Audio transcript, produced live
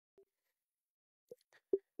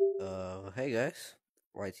Hey guys,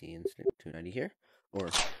 YT Instinct 290 here, or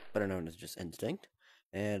better known as just Instinct,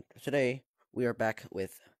 and today we are back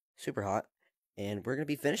with Superhot, and we're gonna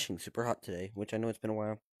be finishing Superhot today, which I know it's been a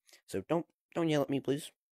while, so don't yell at me, please.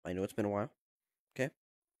 I know it's been a while, okay?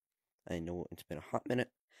 I know it's been a hot minute,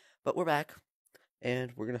 but we're back,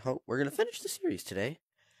 and we're gonna finish the series today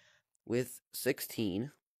with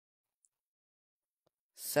 16,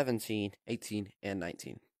 17, 18, and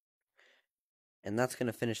 19. And that's going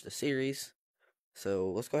to finish the series. So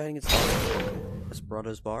let's go ahead and get started.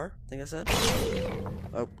 Esperado's Bar, I think I said.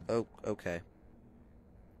 Oh, okay.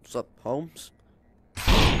 What's up, Holmes?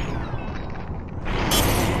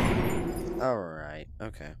 Alright,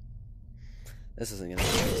 okay. This isn't going to be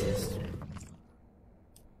the easiest.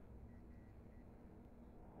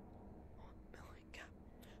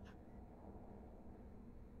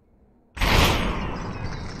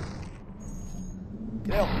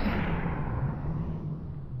 Get out!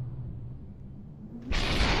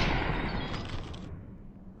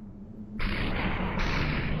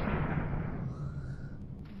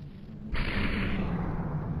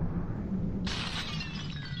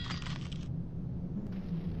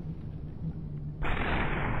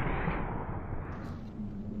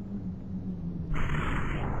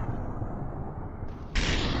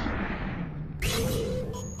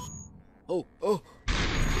 Oh!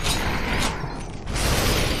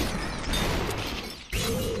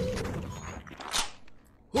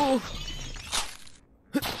 Oh!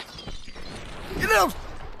 Get out!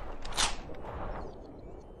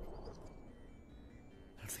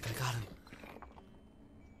 I don't think I got him.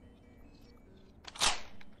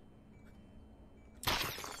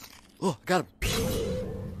 Oh, I got him.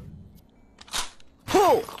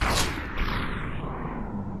 Oh!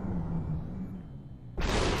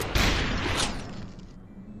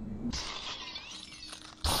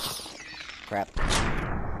 Crap.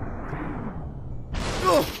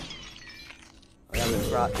 Oh! I got him in his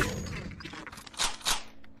crotch.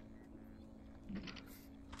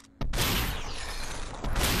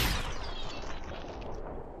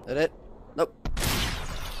 That it? Nope.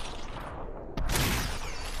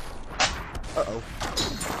 Uh-oh.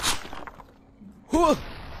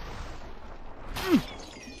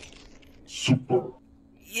 Super.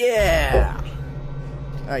 Yeah!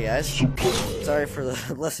 Alright guys, sorry for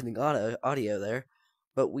the lessening audio there,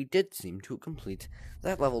 but we did seem to complete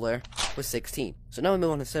that level there with 16. So now we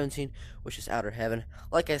move on to 17, which is Outer Heaven.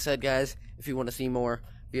 Like I said guys, if you want to see more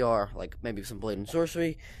VR, like maybe some Blade and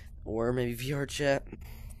Sorcery, or maybe VR chat,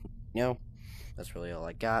 you know, that's really all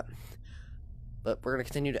I got. But we're going to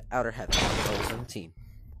continue to Outer Heaven, level 17.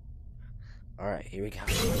 Alright, here we go.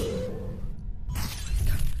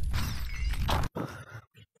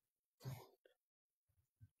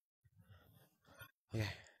 Okay.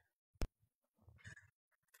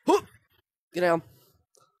 Get down.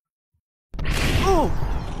 Oh!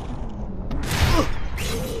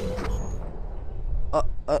 Uh.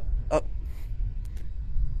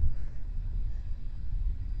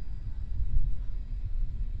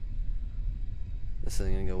 This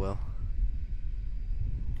isn't gonna go well.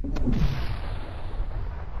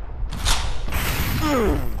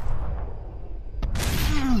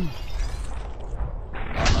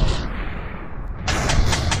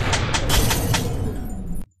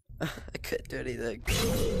 I couldn't do anything.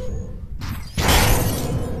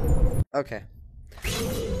 Okay.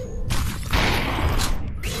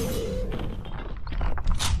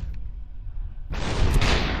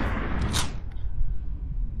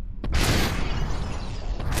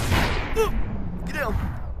 Get down.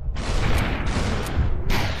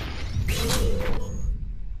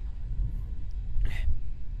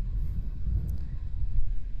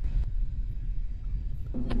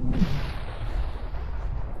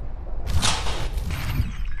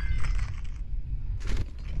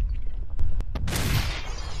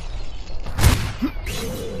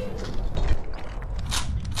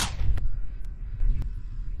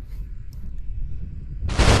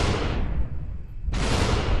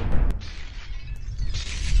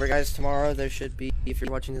 For guys, tomorrow there should be, if you're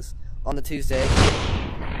watching this on the Tuesday,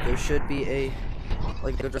 there should be a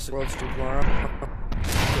Go Jurassic World stream tomorrow.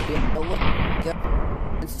 There'll be a look at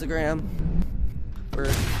Instagram for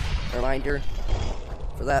a reminder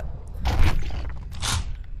for that.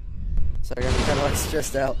 Sorry, I'm kind of like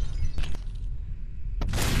stressed out.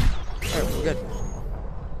 Alright, we're good.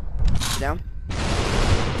 Sit down.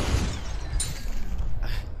 I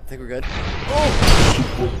think we're good.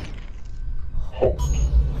 Oh!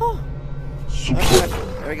 Okay,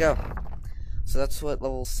 there we go. So that's what,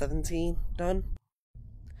 level 17 done?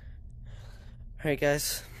 Alright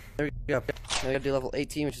guys, there we go. Now we gotta do level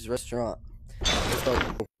 18, which is restaurant. Let's go.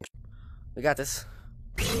 We got this.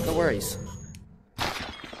 No worries.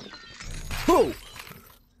 Whoa!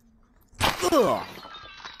 Ugh!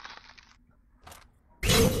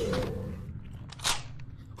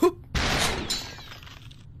 Whoop!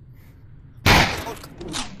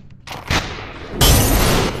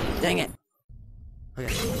 Dang it!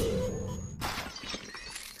 Okay.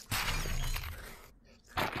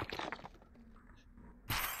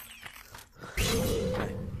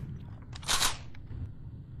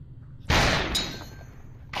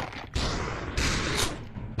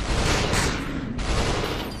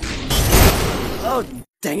 Oh,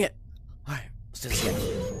 dang it! Alright, let's do this again.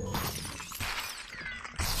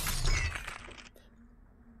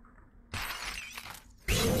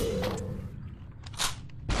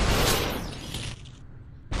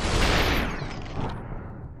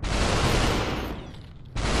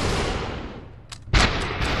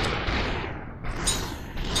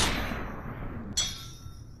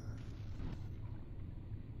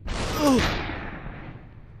 Oh!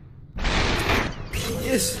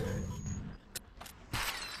 Yes!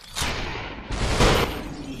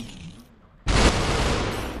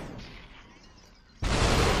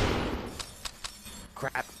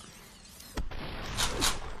 Crap.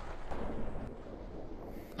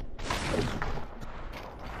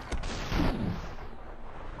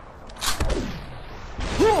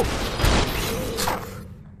 Whoa!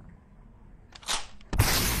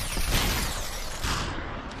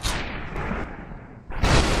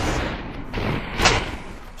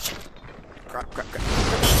 Shit. Crap.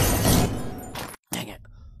 Dang it.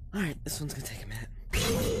 Alright, this one's gonna take a minute.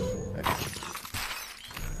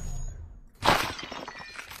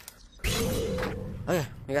 Okay,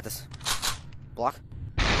 we got this. Block.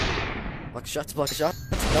 Block shots, block shot.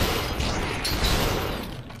 Nope.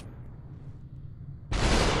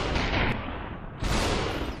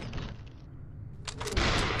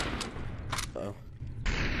 Uh-oh.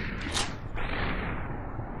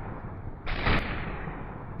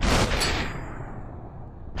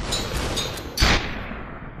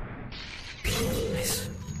 Nice.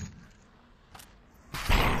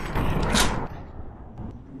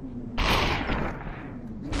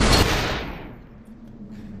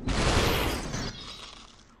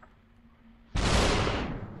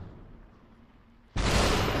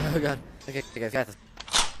 Oh god. Okay, guys, got this.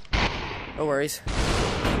 No worries.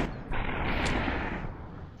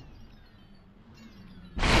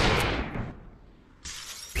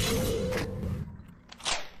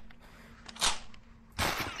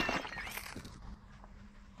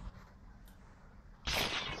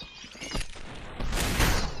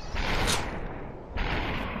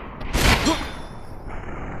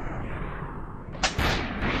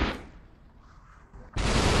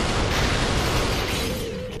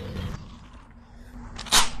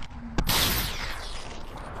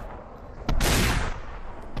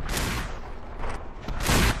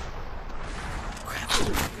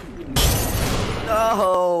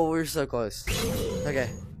 Oh, we're so close. Okay.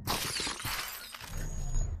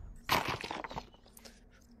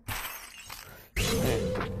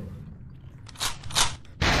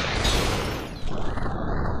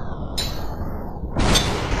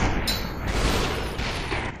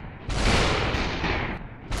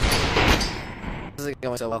 This isn't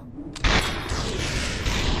going so well.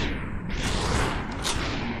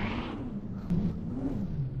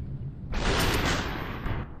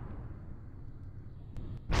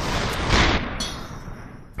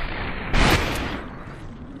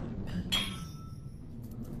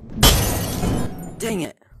 Dang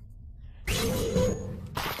it.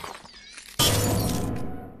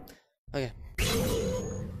 Okay.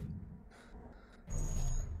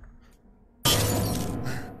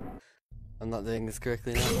 I'm not doing this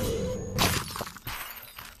correctly now.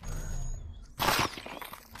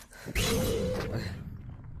 Okay.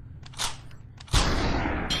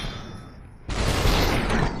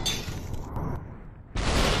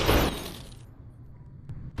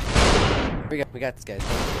 We got this, guys.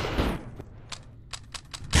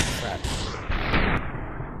 Crap.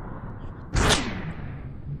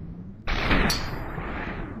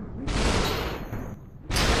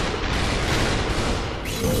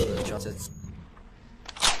 Shots it.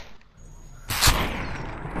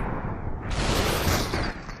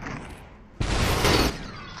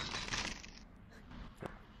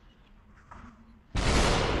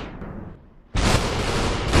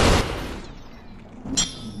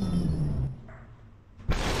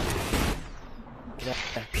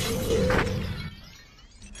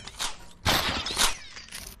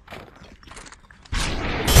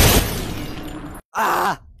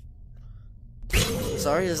 Ah!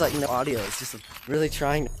 Sorry, there's like no audio. It's just really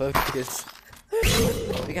trying to focus.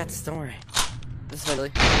 We got this, don't worry. This is really.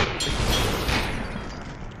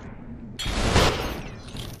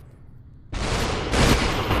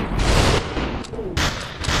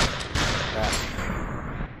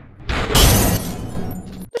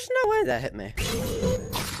 There's no way that hit me.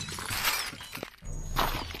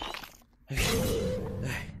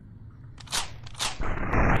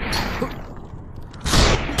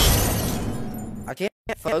 I can't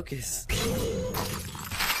focus.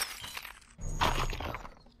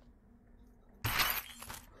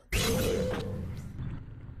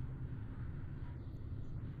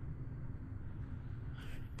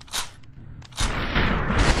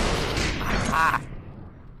 Ah!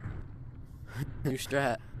 New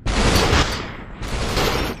strat.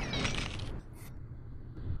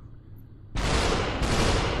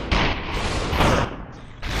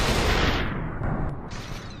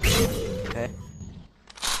 Okay.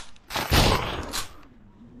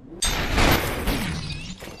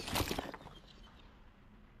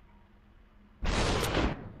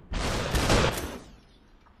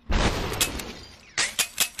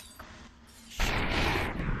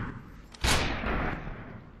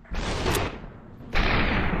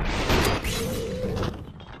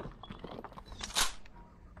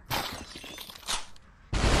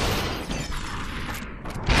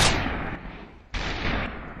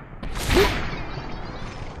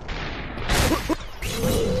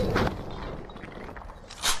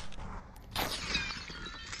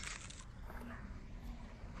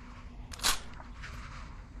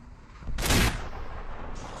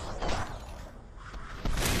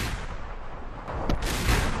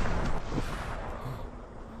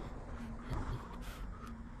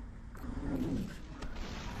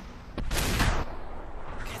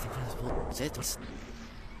 That's it.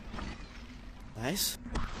 Nice.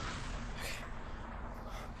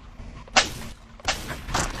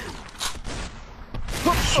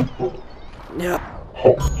 Yeah.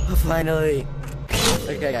 Finally.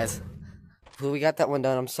 Okay, guys. Well, we got that one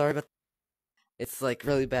done. I'm sorry, but it's like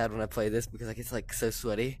really bad when I play this because I get like so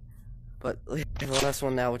sweaty. But the last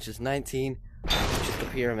one now, which is 19, which is the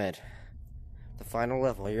pyramid. The final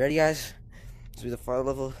level. Are you ready, guys? This will be the final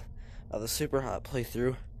level of the Superhot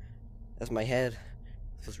playthrough. That's my head.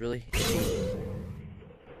 Feels really itchy.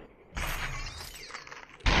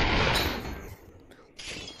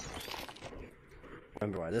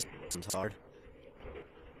 Remember why this one's hard.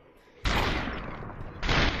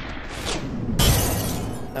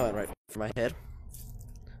 That went right for my head.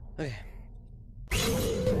 Okay.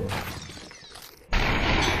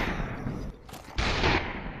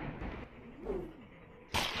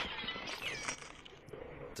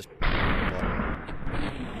 Just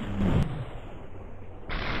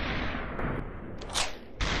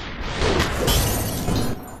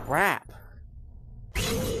crap.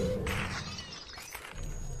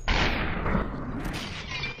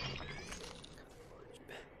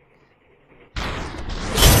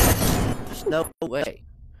 There's no way.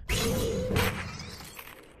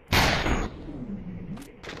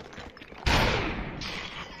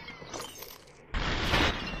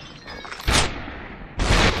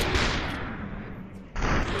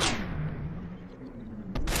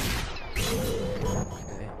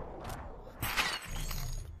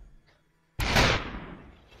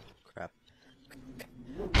 Crap.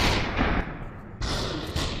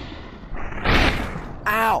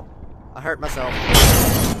 Ow! I hurt myself.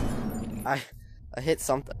 I hit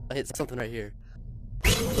something. I hit something right here.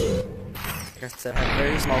 I said I have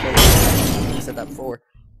very small baby. I said that before.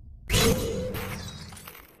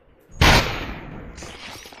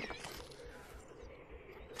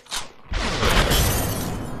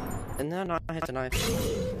 And then I hit the knife.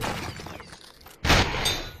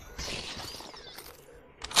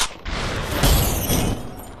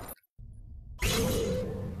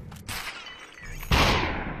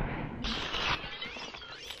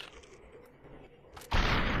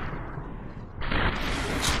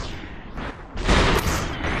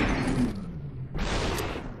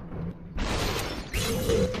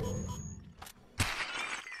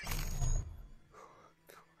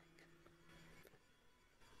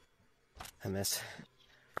 I missed.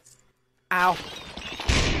 Ow!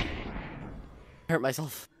 I hurt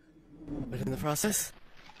myself. But in the process,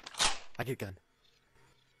 I get a gun.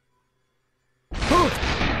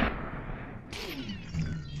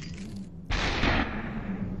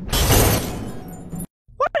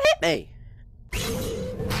 What hit me?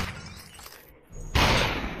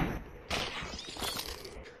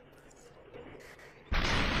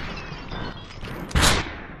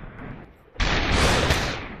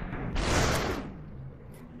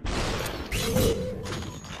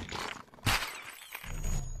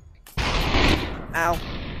 Ow.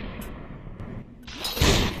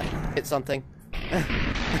 Hit something.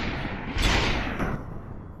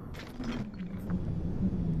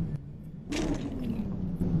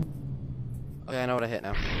 Okay, I know what I hit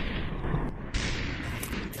now.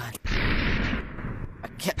 Gun. I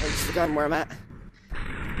can't reach the gun where I'm at.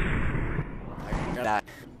 I'm gonna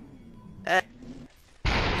die.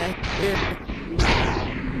 Here.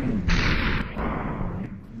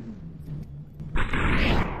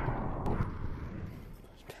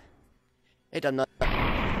 It done nothing.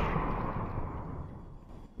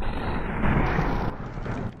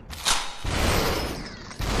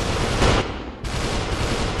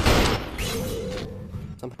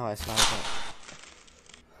 Somehow I slide that.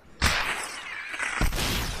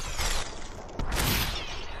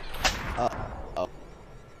 Oh.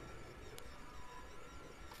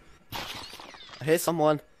 I hit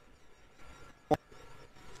someone.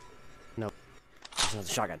 No. It's another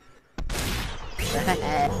shotgun.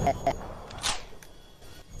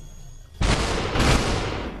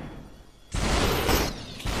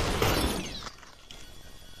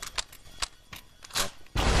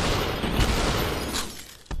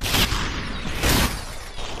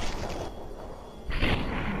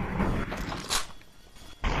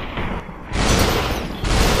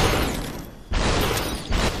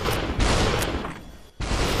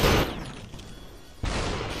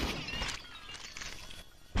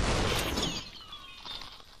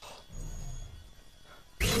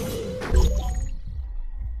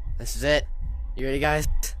 This is it. You ready, guys?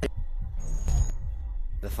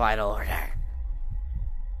 The final order.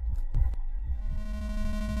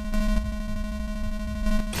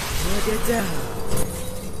 Look at that.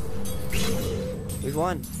 We've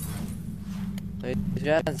won. Ladies and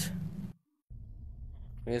gents.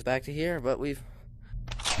 Bring us back to here, but we've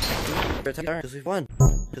because we've won.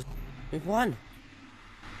 We've won.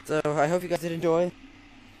 So I hope you guys did enjoy.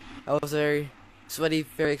 That was very sweaty,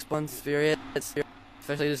 very expensive,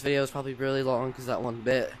 especially this video is probably really long because that one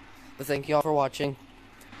bit. But thank you all for watching.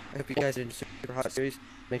 I hope you guys did enjoy the Superhot series.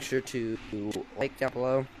 Make sure to like down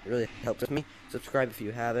below. It really helps with me. Subscribe if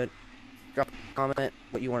you haven't. Drop a comment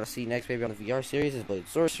what you want to see next, maybe on the VR series, is Blade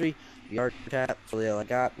Sorcery, VR chat, that's really all I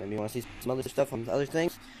got. Maybe you want to see some other stuff on the other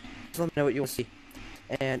things. Just let me know what you want to see.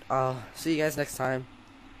 And I'll see you guys next time.